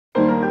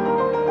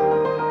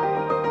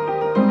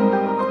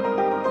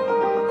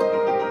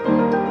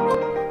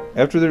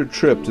After their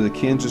trip to the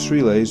Kansas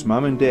Relays,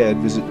 Mom and Dad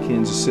visit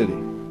Kansas City.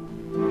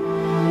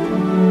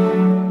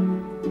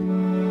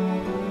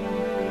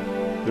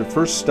 Their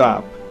first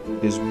stop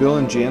is Bill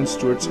and Jan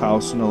Stewart's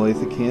house in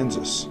Olathe,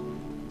 Kansas,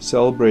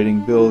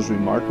 celebrating Bill's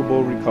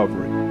remarkable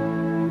recovery.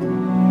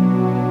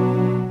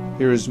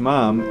 Here is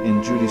Mom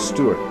and Judy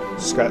Stewart,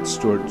 Scott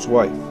Stewart's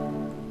wife.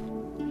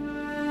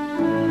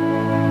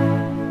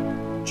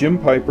 Jim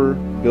Piper,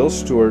 Bill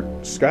Stewart,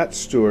 Scott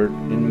Stewart,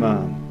 and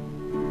Mom.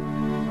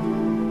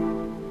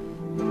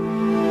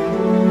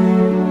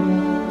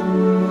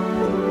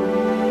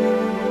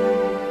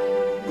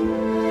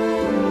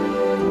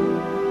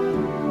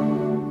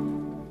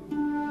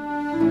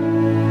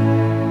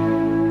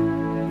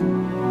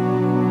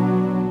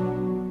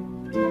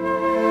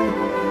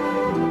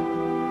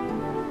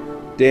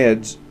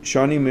 Dad's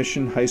Shawnee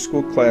Mission High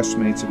School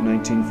classmates of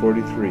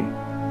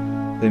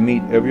 1943. They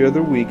meet every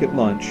other week at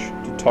lunch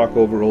to talk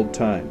over old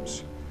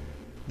times.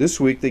 This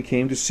week they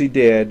came to see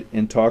Dad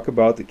and talk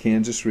about the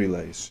Kansas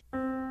Relays.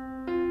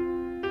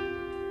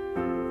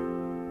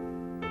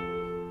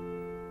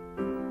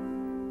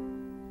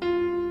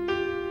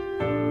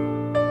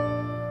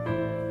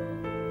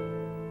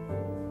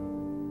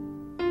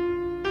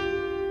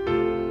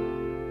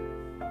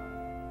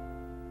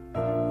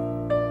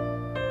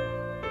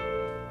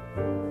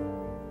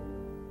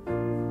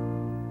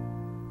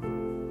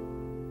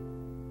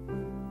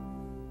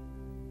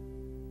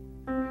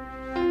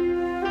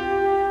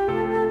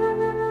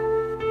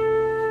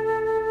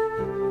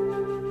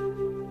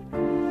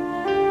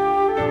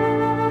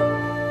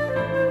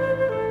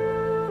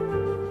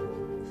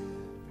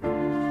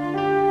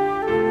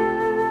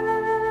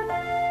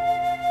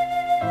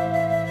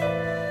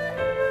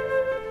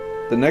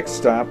 The next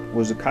stop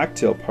was a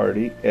cocktail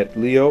party at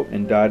Leo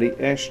and Dottie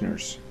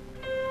Ashner's.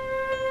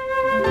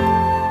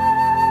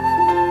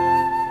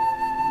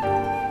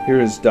 Here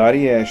is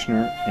Dottie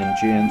Ashner and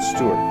Jan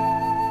Stewart.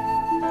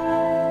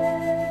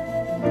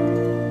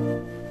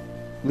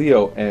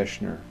 Leo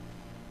Ashner.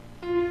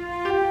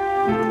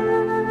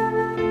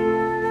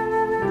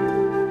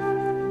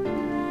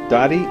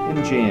 Dottie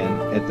and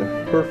Jan at the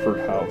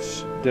Herford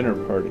House dinner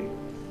party.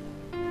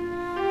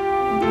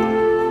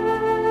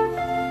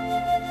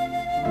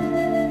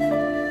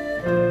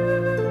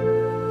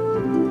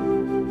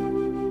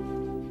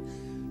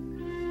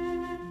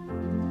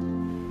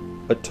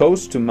 A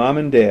toast to Mom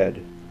and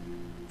Dad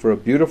for a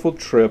beautiful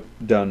trip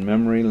down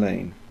memory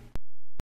lane.